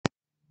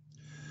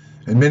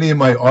In many of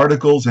my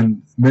articles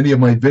and many of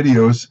my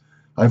videos,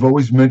 I've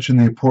always mentioned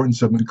the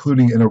importance of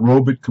including an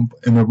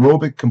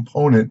aerobic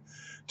component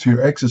to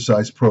your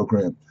exercise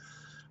program.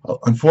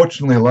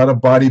 Unfortunately, a lot of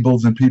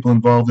bodybuilders and people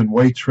involved in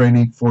weight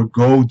training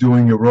forego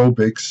doing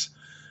aerobics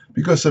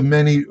because of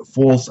many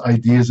false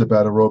ideas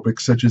about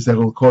aerobics, such as that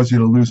it'll cause you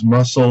to lose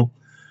muscle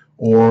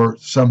or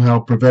somehow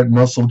prevent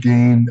muscle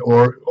gain,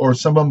 or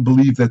some of them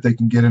believe that they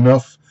can get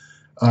enough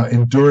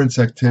endurance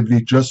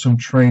activity just from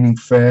training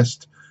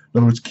fast. In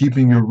other words,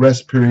 keeping your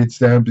rest periods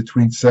down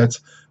between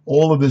sets.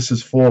 All of this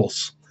is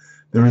false.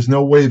 There is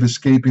no way of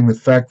escaping the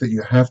fact that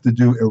you have to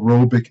do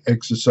aerobic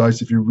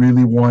exercise if you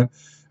really want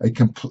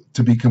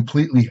to be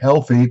completely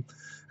healthy,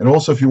 and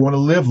also if you want to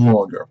live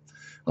longer.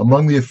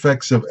 Among the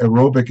effects of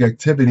aerobic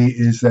activity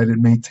is that it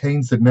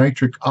maintains the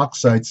nitric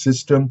oxide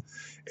system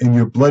in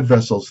your blood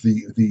vessels.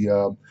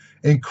 The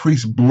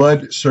increased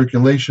blood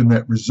circulation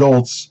that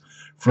results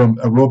from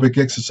aerobic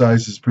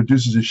exercises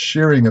produces a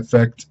shearing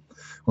effect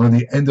on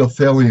the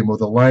endothelium, or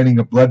the lining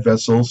of blood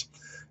vessels.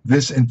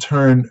 This in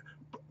turn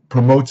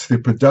promotes the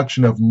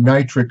production of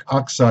nitric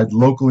oxide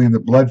locally in the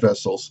blood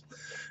vessels.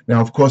 Now,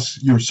 of course,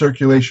 your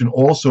circulation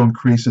also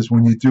increases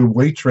when you do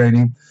weight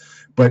training,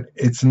 but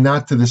it's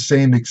not to the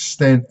same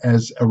extent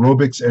as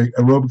aerobics.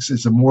 Aerobics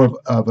is a more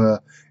of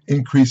a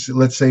increase,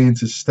 let's say, in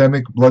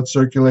systemic blood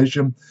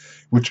circulation,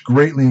 which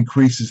greatly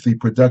increases the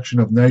production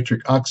of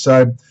nitric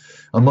oxide.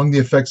 Among the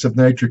effects of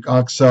nitric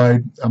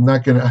oxide,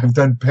 I've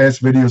done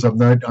past videos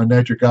on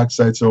nitric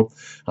oxide, so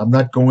I'm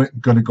not going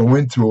to go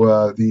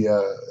into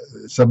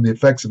some of the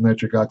effects of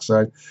nitric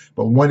oxide.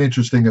 But one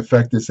interesting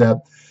effect is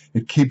that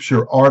it keeps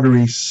your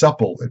arteries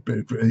supple.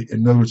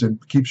 In other words,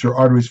 it keeps your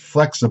arteries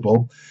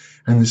flexible.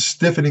 And the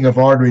stiffening of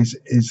arteries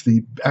is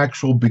the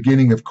actual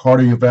beginning of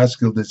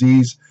cardiovascular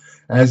disease.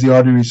 As the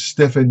arteries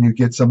stiffen, you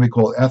get something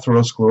called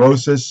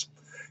atherosclerosis,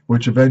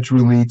 which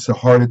eventually leads to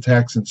heart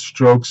attacks and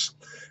strokes.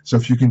 So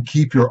if you can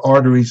keep your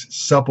arteries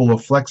supple or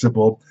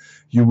flexible,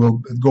 you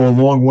will go a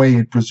long way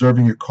in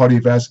preserving your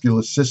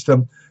cardiovascular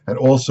system and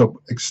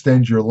also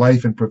extend your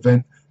life and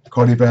prevent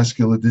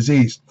cardiovascular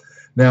disease.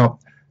 Now,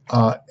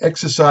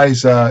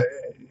 exercise,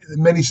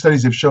 many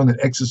studies have shown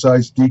that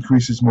exercise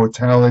decreases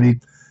mortality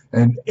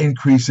and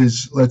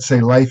increases, let's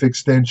say, life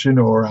extension,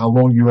 or how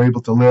long you're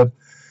able to live.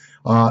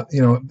 A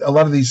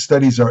lot of these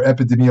studies are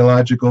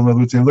epidemiological. In other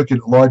words, they look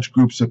at large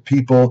groups of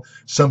people,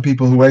 some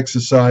people who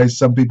exercise,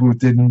 some people who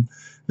didn't.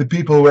 The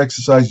people who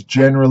exercise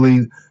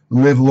generally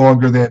live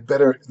longer.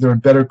 They're in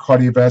better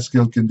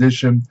cardiovascular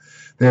condition.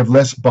 They have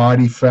less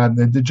body fat,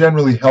 and they're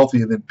generally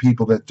healthier than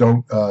people that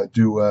don't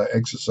do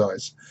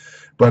exercise.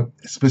 But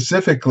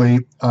specifically,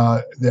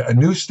 a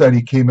new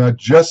study came out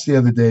just the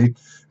other day,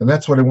 and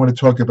that's what I want to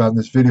talk about in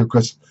this video,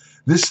 because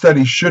this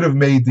study should have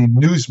made the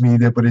news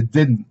media, but it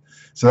didn't.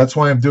 So that's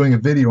why I'm doing a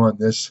video on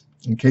this,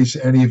 in case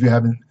any of you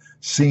haven't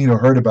seen or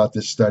heard about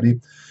this study.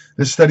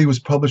 This study was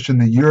published in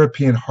the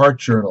European Heart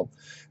Journal,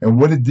 and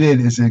what it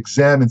did is it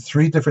examined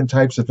 3 different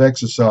types of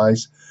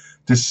exercise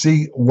to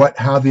see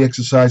how the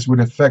exercise would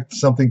affect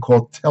something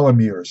called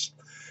telomeres.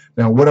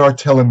 Now, what are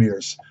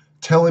telomeres?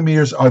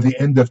 Telomeres are the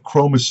end of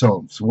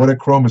chromosomes. What are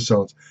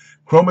chromosomes?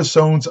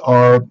 Chromosomes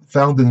are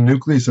found in the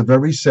nucleus of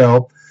every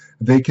cell.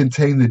 They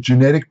contain the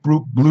genetic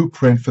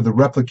blueprint for the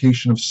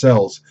replication of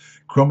cells.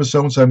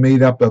 Chromosomes are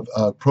made up of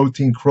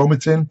protein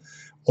chromatin,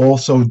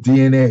 also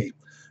DNA.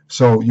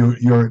 So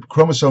your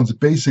chromosomes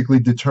basically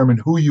determine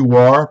who you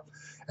are,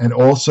 and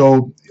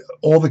also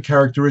all the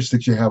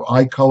characteristics you have: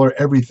 eye color,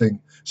 everything,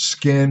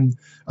 skin,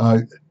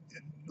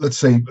 let's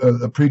say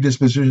a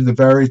predisposition to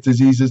various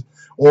diseases.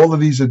 All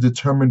of these are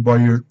determined by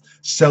your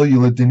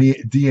cellular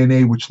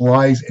DNA, which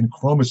lies in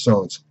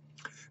chromosomes.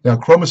 Now,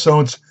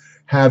 chromosomes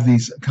have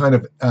these kind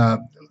of,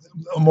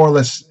 more or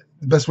less,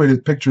 the best way to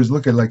picture is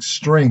look at like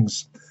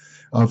strings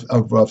of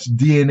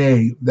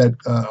DNA that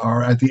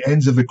are at the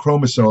ends of the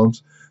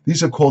chromosomes.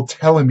 These are called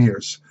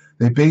telomeres.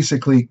 They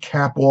basically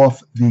cap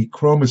off the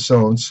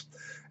chromosomes,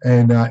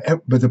 and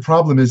but the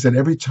problem is that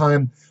every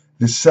time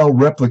the cell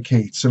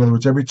replicates, in other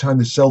words, every time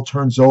the cell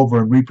turns over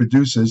and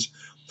reproduces,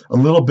 a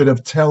little bit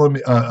of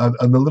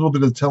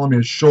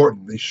telomeres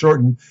shorten. They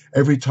shorten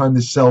every time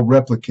the cell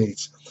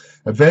replicates.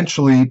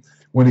 Eventually,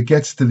 when it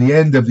gets to the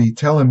end of the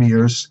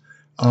telomeres,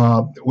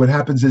 what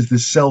happens is the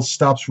cell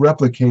stops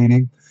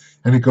replicating,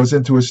 and it goes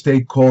into a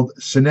state called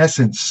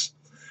senescence.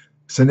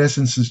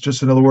 Senescence is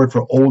just another word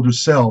for older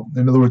cell.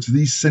 In other words,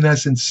 these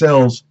senescent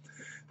cells,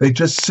 they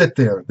just sit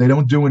there. They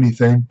don't do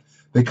anything.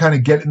 They kind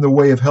of get in the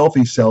way of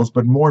healthy cells,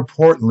 but more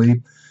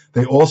importantly,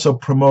 they also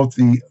promote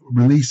the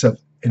release of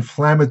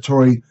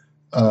inflammatory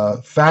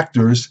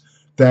factors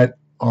that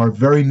are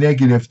very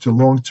negative to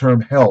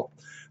long-term health.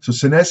 So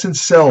senescent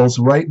cells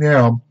right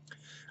now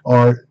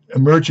are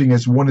emerging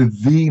as one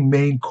of the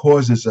main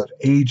causes of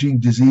aging,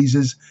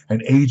 diseases,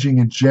 and aging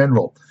in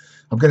general.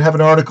 I'm going to have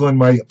an article in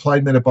my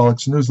Applied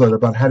Metabolics newsletter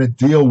about how to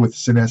deal with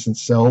senescent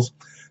cells.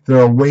 There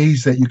are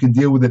ways that you can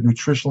deal with it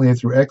nutritionally and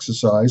through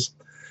exercise,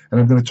 and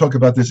I'm going to talk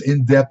about this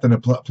in depth in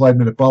Applied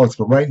Metabolics.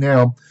 But right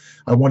now,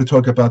 I want to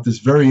talk about this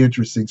very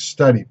interesting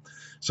study.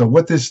 So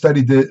what this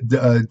study did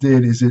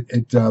is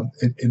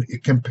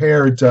it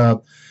compared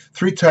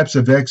three types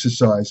of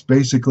exercise,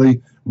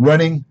 basically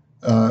running.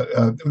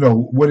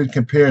 No, what it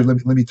compared.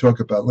 Let me talk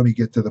about. Let me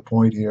get to the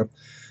point here.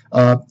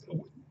 Uh,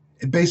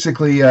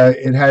 Basically,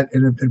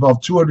 it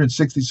involved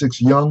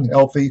 266 young,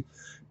 healthy,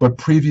 but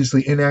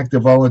previously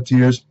inactive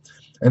volunteers,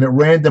 and it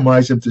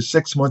randomized them to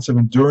 6 months of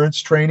endurance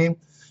training,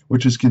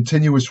 which is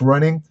continuous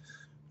running.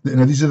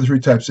 Now, these are the three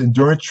types: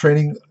 endurance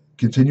training,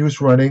 continuous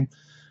running.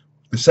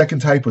 The second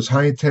type was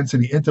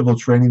high-intensity interval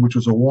training, which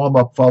was a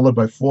warm-up followed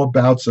by 4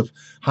 bouts of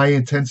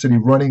high-intensity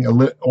running,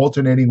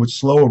 alternating with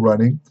slower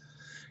running,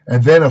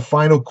 and then a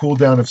final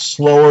cool-down of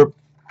slower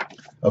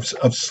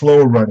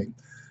running.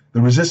 The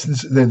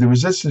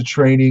resistance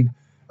training,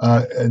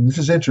 and this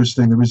is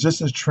interesting, the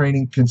resistance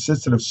training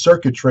consisted of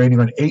circuit training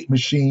on 8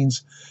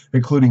 machines,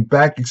 including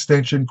back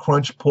extension,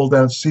 crunch,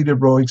 pull-down, seated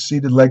rowing,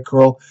 seated leg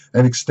curl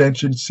and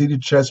extension,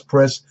 seated chest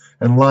press,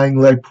 and lying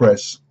leg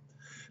press.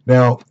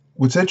 Now,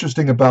 what's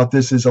interesting about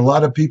this is a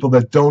lot of people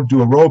that don't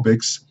do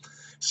aerobics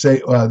say,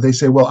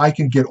 well, I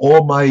can get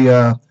all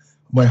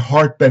my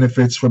heart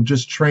benefits from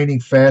just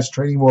training fast,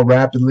 training more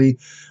rapidly,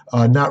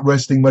 not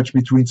resting much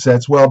between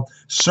sets. Well,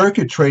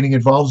 circuit training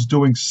involves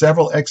doing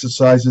several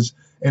exercises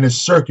in a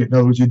circuit. In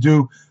other words, you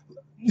do,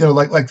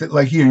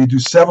 like here, you do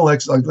several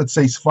exercises, like let's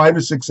say 5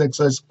 or 6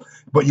 exercises,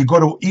 but you go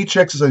to each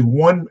exercise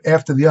one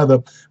after the other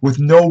with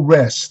no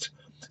rest.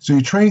 So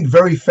you're training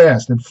very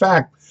fast. In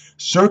fact,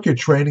 circuit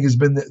training has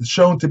been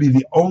shown to be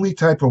the only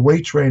type of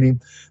weight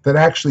training that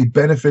actually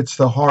benefits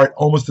the heart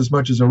almost as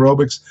much as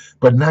aerobics,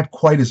 but not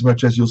quite as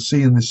much as you'll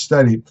see in this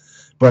study.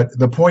 But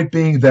the point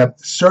being that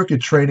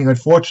circuit training,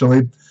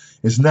 unfortunately,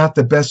 is not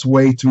the best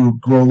way to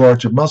grow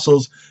larger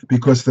muscles,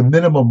 because the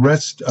minimum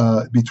rest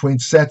between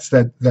sets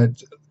that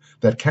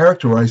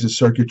characterizes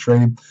circuit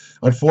training,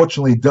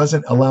 unfortunately,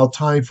 doesn't allow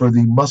time for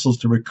the muscles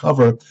to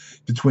recover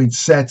between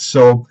sets.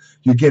 So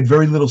you get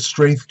very little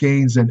strength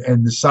gains,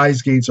 and the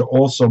size gains are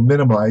also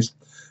minimized.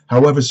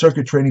 However,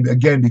 circuit training,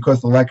 again, because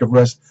of the lack of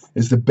rest,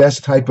 is the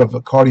best type of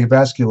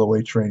cardiovascular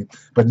weight training,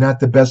 but not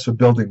the best for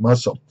building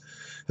muscle.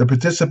 The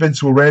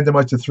participants were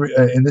randomized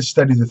to in this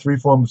study, the 3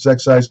 forms of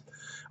exercise,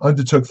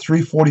 undertook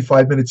 3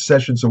 45-minute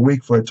sessions a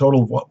week for a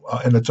total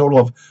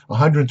of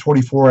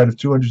 124 out of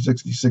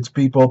 266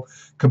 people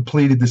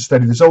completed the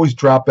study. There's always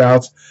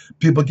dropouts.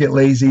 People get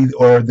lazy,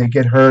 or they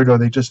get hurt, or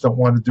they just don't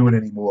want to do it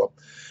anymore.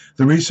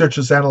 The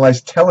researchers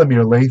analyzed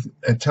telomere length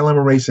and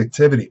telomerase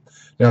activity.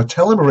 Now,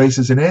 telomerase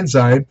is an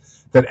enzyme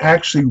that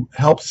actually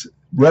helps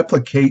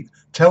replicate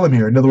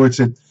telomere. In other words,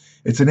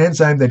 it's an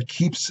enzyme that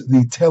keeps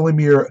the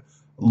telomere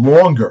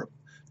longer.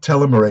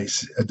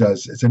 Telomerase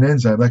does. It's an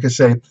enzyme. Like I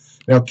say,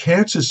 now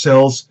cancer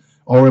cells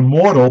are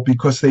immortal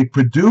because they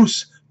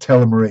produce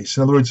telomerase.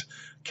 In other words,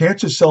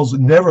 cancer cells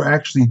never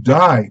actually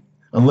die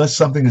unless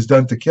something is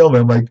done to kill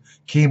them, like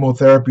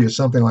chemotherapy or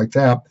something like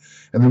that.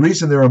 And the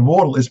reason they're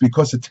immortal is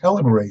because of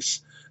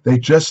telomerase. They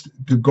just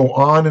go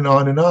on and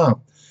on and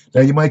on.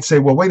 Now you might say,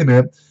 well, wait a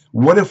minute.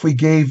 What if we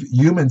gave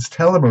humans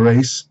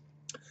telomerase?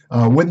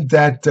 Wouldn't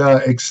that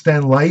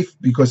extend life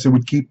because it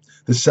would keep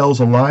the cells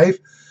alive?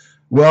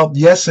 Well,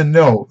 yes and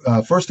no.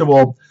 First of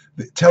all,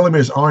 the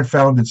telomeres aren't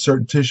found in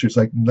certain tissues,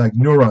 like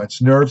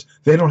neurons, nerves.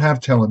 They don't have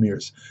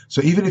telomeres.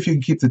 So even if you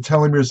can keep the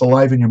telomeres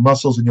alive in your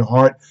muscles and your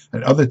heart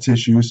and other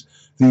tissues,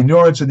 the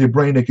neurons in your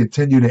brain, they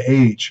continue to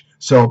age.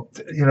 So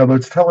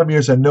those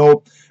telomeres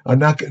are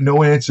not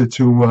no answer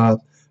to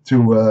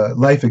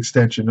life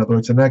extension. In other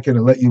words, they're not going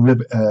to let you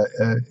live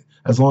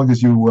as long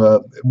as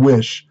you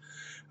wish.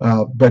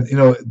 But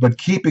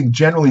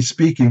generally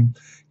speaking,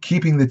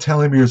 keeping the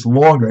telomeres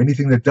longer,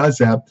 anything that does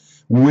that,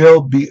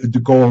 will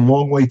go a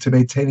long way to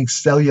maintaining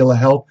cellular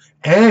health,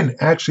 and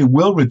actually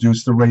will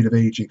reduce the rate of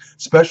aging,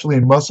 especially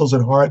in muscles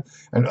and heart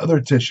and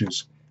other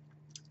tissues.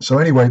 So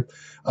anyway,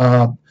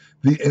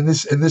 in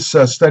this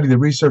study, the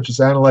researchers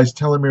analyzed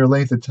telomere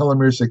length and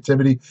telomerase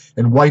activity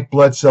in white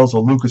blood cells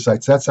or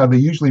leukocytes. That's how they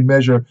usually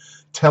measure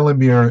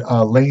telomere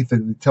length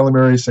and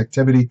telomerase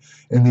activity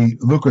in the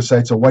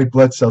leukocytes or white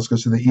blood cells,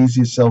 because they're the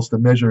easiest cells to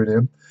measure it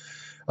in.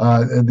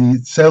 And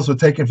the cells were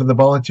taken from the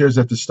volunteers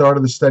at the start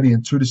of the study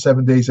and 2 to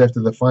 7 days after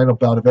the final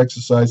bout of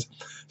exercise,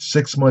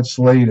 6 months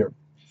later.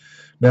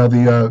 Now,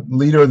 the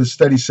leader of the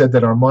study said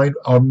that our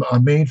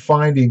main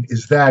finding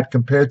is that,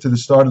 compared to the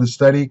start of the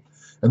study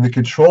and the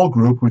control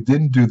group who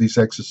didn't do these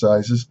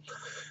exercises,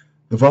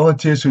 the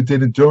volunteers who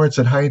did endurance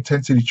and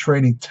high-intensity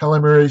training,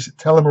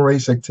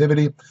 telomerase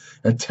activity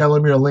and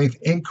telomere length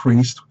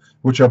increased,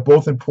 which are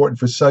both important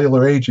for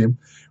cellular aging,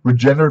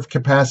 regenerative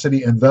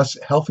capacity, and thus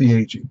healthy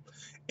aging.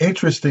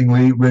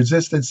 Interestingly,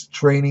 resistance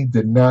training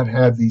did not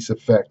have these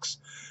effects.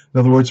 In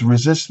other words,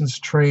 resistance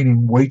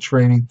training, weight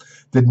training,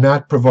 did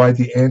not provide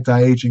the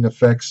anti-aging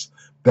effects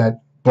that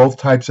both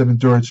types of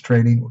endurance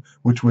training,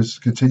 which was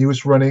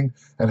continuous running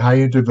and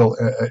high-interval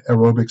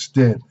aerobics,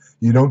 did.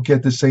 You don't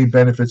get the same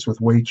benefits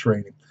with weight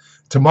training.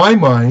 To my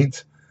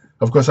mind,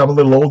 of course, I'm a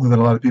little older than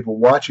a lot of people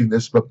watching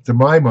this, but to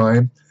my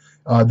mind,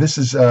 this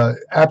is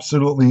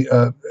absolutely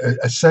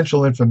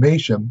essential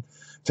information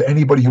to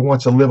anybody who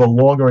wants to live a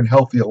longer and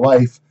healthier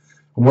life.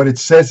 What it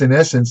says in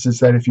essence is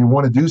that if you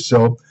want to do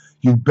so,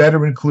 you'd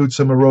better include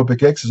some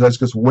aerobic exercise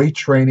because weight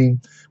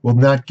training will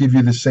not give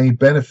you the same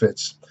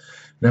benefits.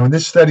 Now, in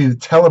this study, the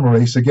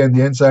telomerase, again,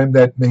 the enzyme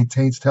that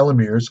maintains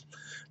telomeres,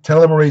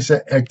 telomerase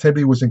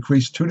activity was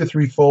increased 2 to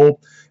 3-fold,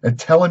 and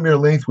telomere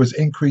length was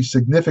increased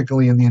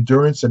significantly in the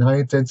endurance and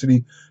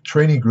high-intensity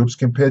training groups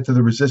compared to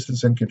the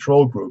resistance and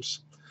control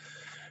groups.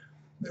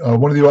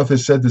 One of the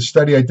authors said the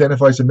study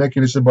identifies a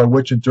mechanism by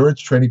which endurance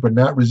training but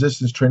not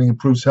resistance training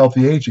improves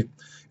healthy aging.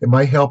 It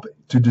might help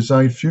to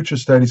design future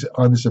studies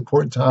on this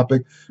important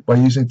topic by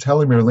using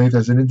telomere length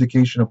as an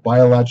indication of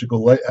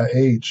biological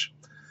age.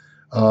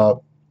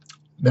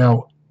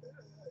 Now,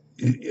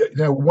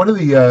 one of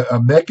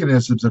the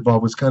mechanisms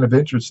involved was kind of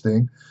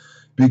interesting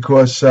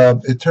because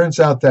it turns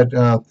out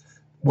that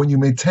when you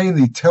maintain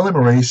the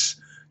telomerase,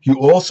 you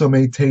also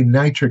maintain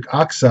nitric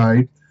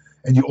oxide,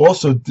 and you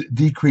also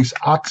decrease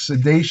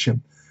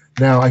oxidation.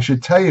 Now, I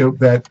should tell you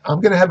that I'm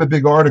going to have a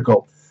big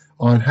article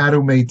on how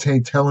to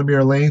maintain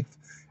telomere length,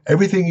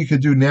 everything you can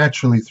do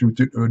naturally through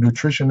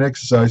nutrition and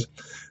exercise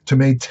to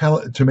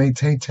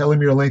maintain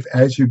telomere length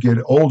as you get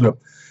older.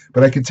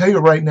 But I can tell you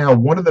right now,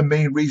 one of the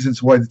main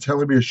reasons why the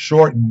telomeres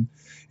shorten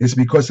is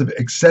because of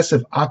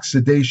excessive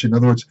oxidation. In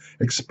other words,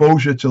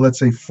 exposure to, let's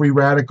say, free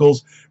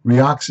radicals,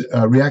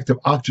 reactive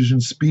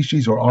oxygen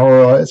species, or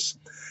ROS.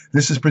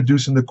 This is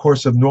produced in the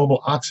course of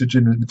normal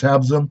oxygen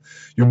metabolism.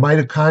 Your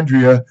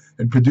mitochondria,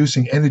 in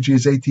producing energy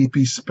as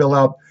ATP, spill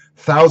out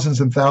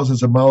thousands and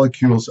thousands of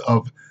molecules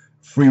of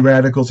free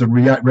radicals and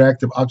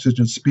reactive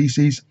oxygen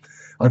species.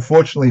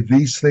 Unfortunately,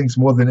 these things,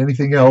 more than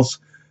anything else,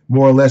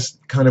 more or less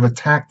kind of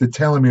attack the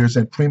telomeres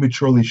and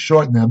prematurely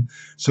shorten them,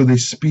 so they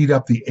speed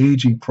up the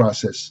aging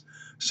process.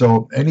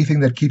 So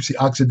anything that keeps the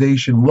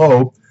oxidation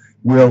low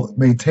will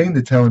maintain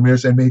the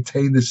telomeres and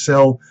maintain the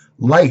cell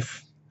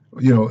life.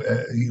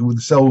 The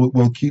cell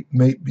will keep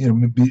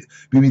be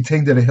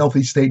maintained at a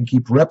healthy state and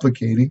keep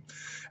replicating.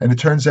 And it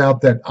turns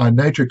out that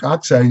nitric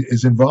oxide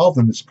is involved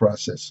in this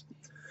process.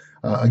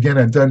 Again,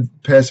 I've done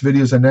past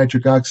videos on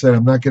nitric oxide.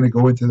 I'm not going to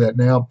go into that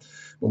now.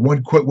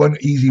 But one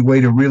easy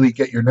way to really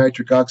get your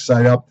nitric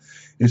oxide up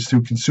is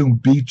to consume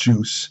beet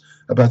juice,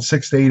 about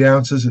 6 to 8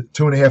 ounces,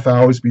 2.5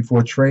 hours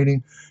before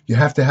training. You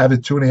have to have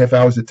it 2.5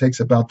 hours. It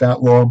takes about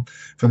that long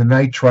for the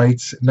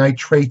nitrates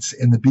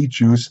in the beet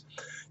juice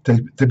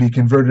to be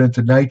converted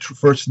into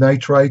first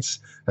nitrites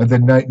and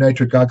then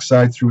nitric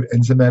oxide through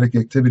enzymatic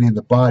activity in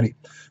the body.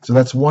 So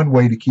that's one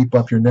way to keep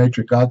up your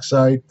nitric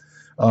oxide.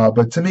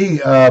 But to me,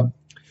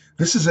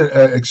 this is an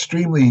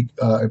extremely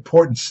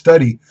important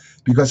study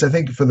because I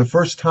think for the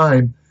first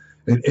time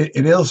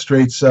it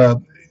illustrates,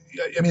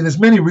 there's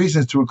many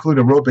reasons to include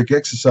aerobic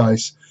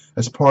exercise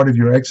as part of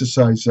your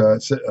exercise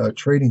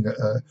training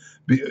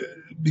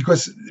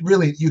because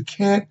really you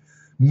can't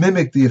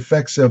mimic the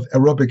effects of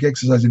aerobic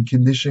exercise in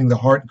conditioning the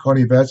heart and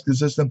cardiovascular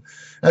system.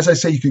 As I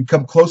say, you can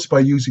come close by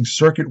using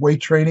circuit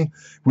weight training,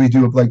 where you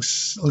do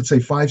let's say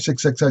 5-6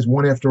 exercises,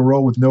 one after a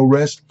row with no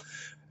rest.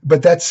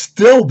 But that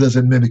still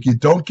doesn't mimic. You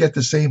don't get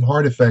the same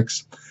heart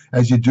effects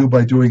as you do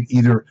by doing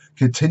either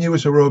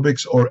continuous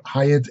aerobics or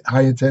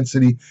high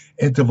intensity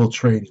interval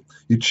training.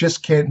 You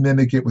just can't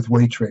mimic it with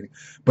weight training.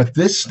 But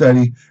this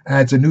study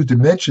adds a new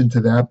dimension to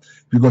that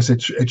because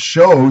it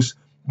shows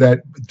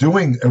that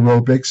doing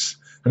aerobics,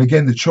 and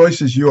again, the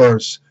choice is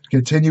yours,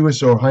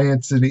 continuous or high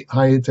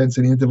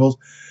intensity intervals,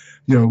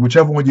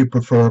 whichever one you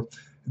prefer.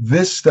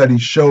 This study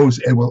shows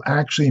it will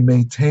actually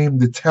maintain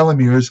the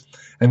telomeres,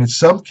 and in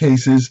some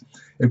cases,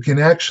 it can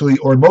actually,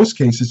 or in most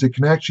cases, it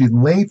can actually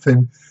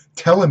lengthen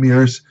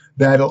telomeres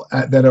that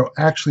are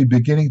actually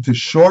beginning to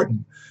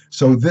shorten.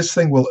 So this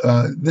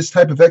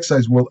type of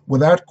exercise will,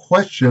 without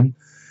question,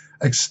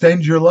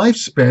 extend your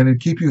lifespan and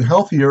keep you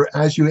healthier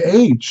as you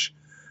age.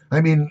 I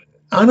mean,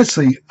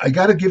 honestly, I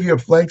got to give you a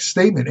blank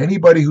statement.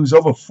 Anybody who's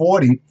over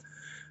 40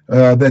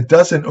 that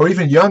doesn't, or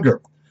even younger,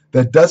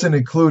 that doesn't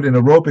include an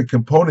aerobic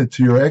component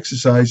to your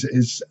exercise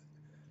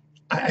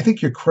I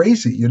think you're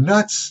crazy. You're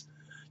nuts.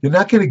 You're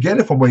not going to get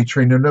it from weight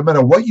training. No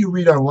matter what you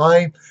read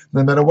online,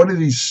 no matter what of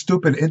these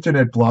stupid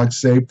internet blogs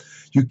say,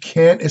 you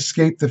can't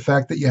escape the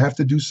fact that you have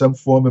to do some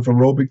form of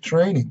aerobic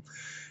training.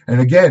 And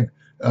again,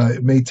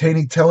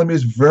 maintaining telomeres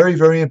is very,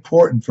 very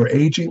important for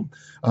aging.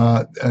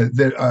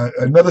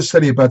 Another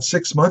study about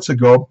 6 months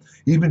ago,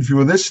 even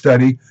through this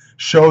study,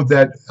 showed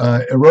that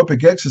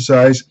aerobic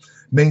exercise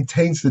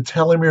maintains the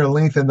telomere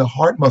length in the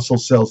heart muscle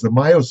cells, the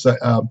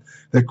myocytes.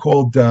 They're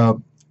called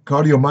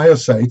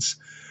cardiomyocytes.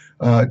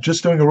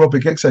 Just doing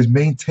aerobic exercise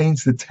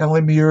maintains the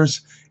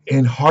telomeres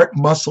in heart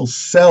muscle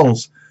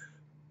cells.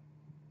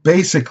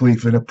 Basically,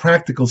 in a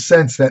practical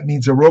sense, that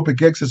means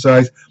aerobic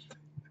exercise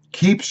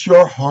keeps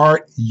your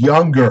heart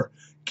younger.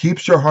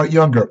 Keeps your heart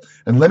younger.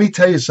 And let me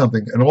tell you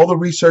something. In all the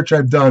research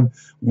I've done,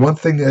 one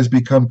thing has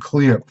become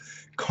clear.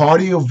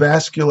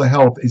 Cardiovascular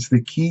health is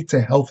the key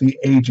to healthy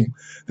aging.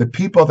 The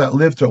people that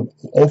live to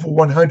over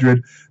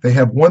 100, they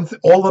have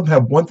all of them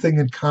have one thing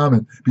in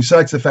common,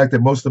 besides the fact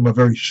that most of them are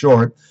very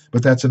short,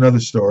 but that's another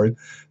story.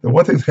 The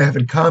one thing they have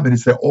in common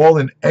is they're all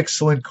in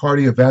excellent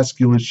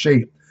cardiovascular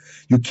shape.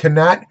 You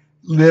cannot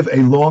live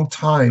a long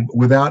time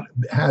without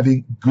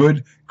having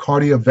good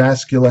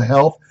cardiovascular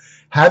health.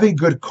 Having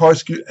good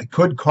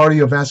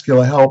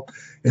cardiovascular health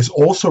is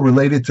also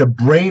related to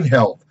brain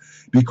health,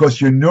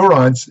 because your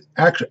neurons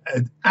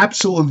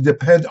absolutely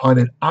depend on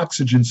an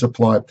oxygen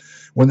supply.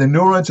 When the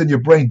neurons in your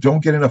brain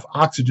don't get enough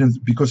oxygen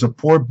because of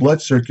poor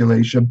blood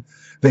circulation,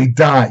 they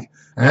die.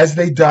 As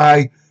they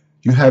die,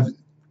 you have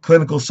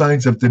clinical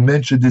signs of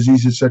dementia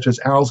diseases such as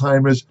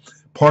Alzheimer's,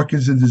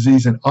 Parkinson's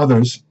disease, and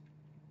others.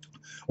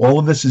 All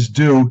of this is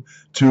due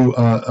to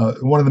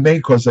one of the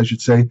main causes, I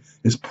should say,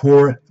 is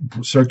poor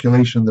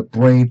circulation in the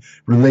brain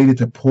related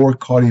to poor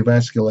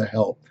cardiovascular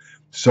health.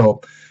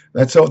 So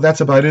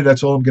that's about it.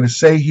 That's all I'm going to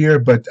say here.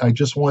 But I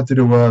just wanted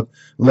to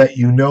let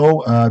you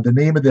know the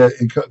name of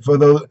for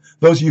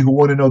those of you who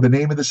want to know the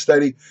name of the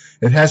study.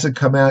 It hasn't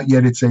come out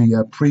yet. It's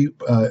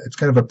it's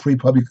kind of a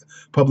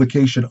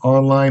pre-publication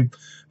online.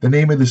 The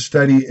name of the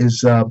study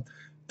is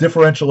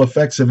Differential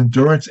Effects of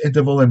Endurance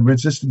Interval and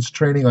Resistance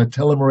Training on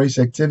Telomerase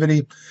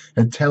Activity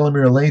and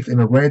Telomere Length in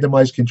a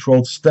Randomized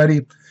Controlled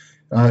Study.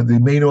 The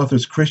main author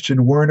is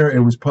Christian Werner. It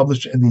was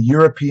published in the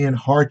European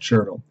Heart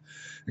Journal,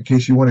 in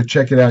case you want to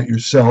check it out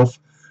yourself.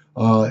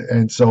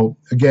 And so,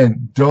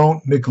 again,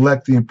 don't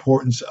neglect the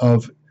importance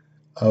of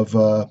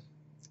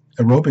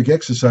aerobic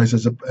exercise.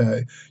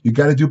 You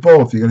got to do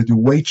both. You got to do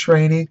weight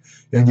training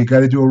and you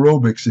got to do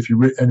aerobics. If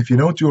you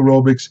don't do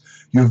aerobics,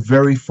 you're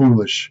very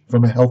foolish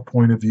from a health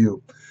point of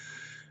view.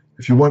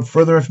 If you want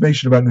further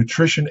information about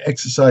nutrition,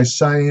 exercise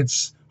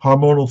science,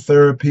 hormonal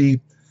therapy,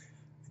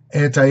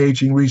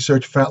 anti-aging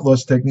research, fat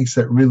loss techniques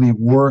that really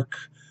work,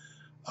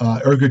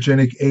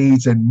 ergogenic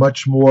aids, and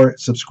much more,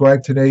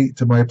 subscribe today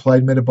to my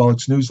Applied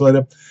Metabolics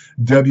newsletter,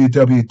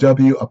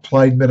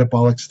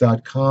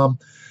 www.appliedmetabolics.com.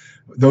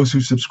 Those who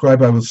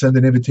subscribe, I will send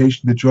an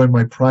invitation to join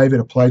my private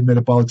Applied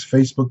Metabolics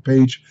Facebook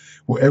page,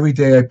 where every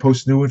day I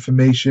post new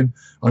information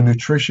on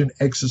nutrition,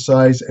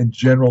 exercise, and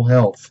general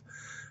health.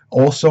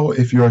 Also,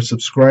 if you're a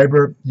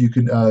subscriber, you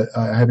can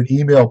I have an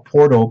email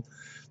portal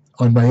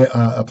on my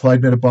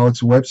Applied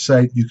Metabolics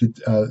website. You could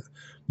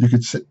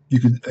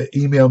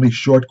email me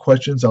short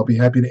questions. I'll be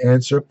happy to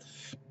answer.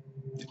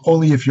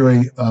 Only if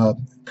you're a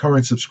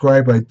current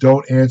subscriber, I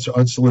don't answer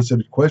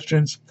unsolicited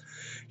questions.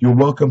 You're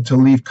welcome to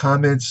leave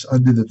comments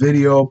under the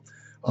video.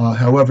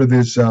 However,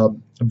 there's a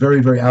very,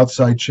 very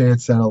outside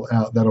chance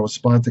that I'll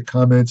respond to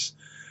comments.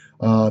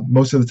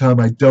 Most of the time,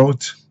 I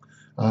don't.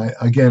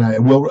 Again, I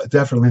will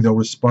definitely, though,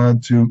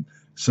 respond to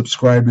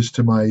subscribers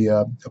to my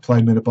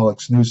Applied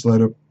Metabolics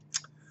newsletter.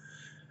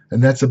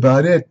 And that's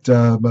about it.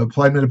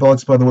 Applied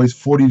Metabolics, by the way, is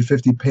 40 to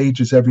 50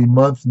 pages every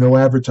month. No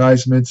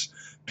advertisements,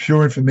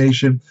 pure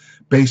information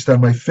based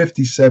on my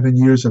 57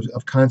 years of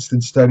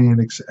constant study and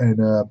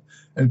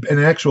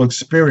actual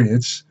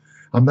experience.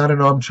 I'm not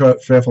an armchair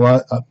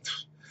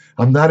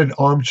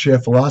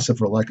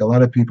philosopher like a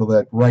lot of people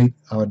that write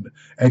on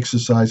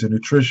exercise and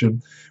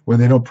nutrition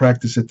when they don't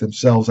practice it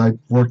themselves. I've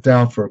worked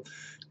out for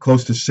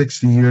close to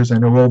 60 years. I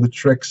know all the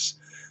tricks.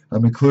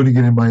 I'm including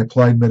it in my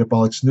Applied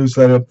Metabolics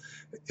newsletter.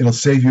 It'll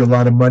save you a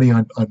lot of money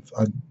on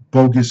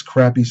bogus,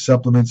 crappy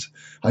supplements.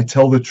 I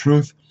tell the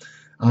truth.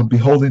 I'm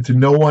beholden to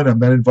no one. I'm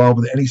not involved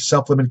with any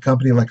supplement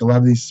company like a lot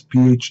of these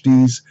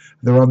PhDs.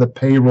 They're on the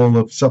payroll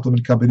of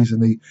supplement companies,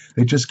 and they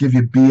just give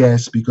you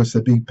BS because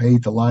they're being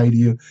paid to lie to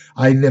you.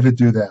 I never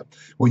do that.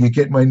 What you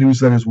get in my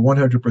newsletter is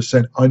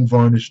 100%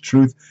 unvarnished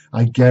truth.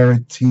 I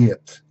guarantee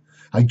it.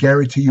 I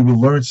guarantee you will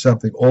learn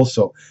something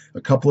also.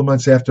 A couple of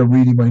months after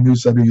reading my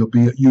newsletter, you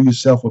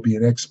yourself will be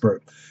an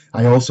expert.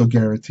 I also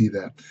guarantee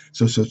that.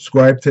 So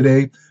subscribe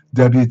today,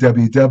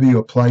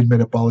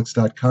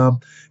 www.appliedmetabolics.com.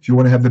 If you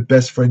want to have the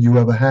best friend you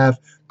ever have,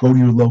 go to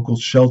your local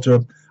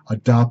shelter,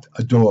 adopt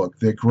a dog.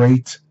 They're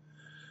great.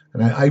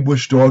 And I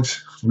wish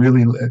dogs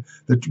really,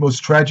 the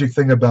most tragic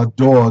thing about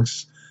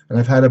dogs, and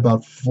I've had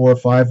about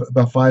five of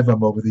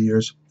them over the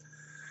years,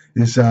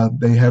 is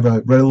they have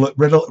a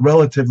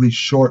relatively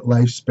short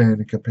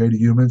lifespan compared to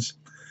humans.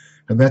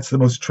 And that's the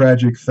most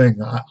tragic thing.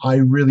 I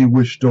really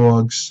wish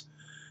dogs,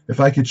 if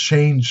I could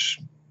change,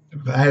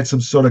 if I had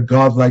some sort of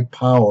godlike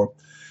power,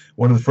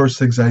 one of the first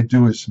things I'd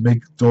do is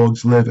make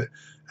dogs live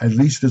at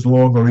least as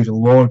long or even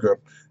longer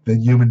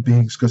than human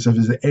beings. Because if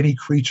there's any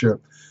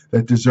creature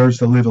that deserves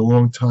to live a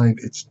long time,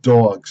 it's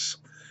dogs.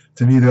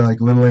 To me, they're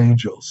like little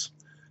angels.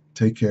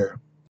 Take care.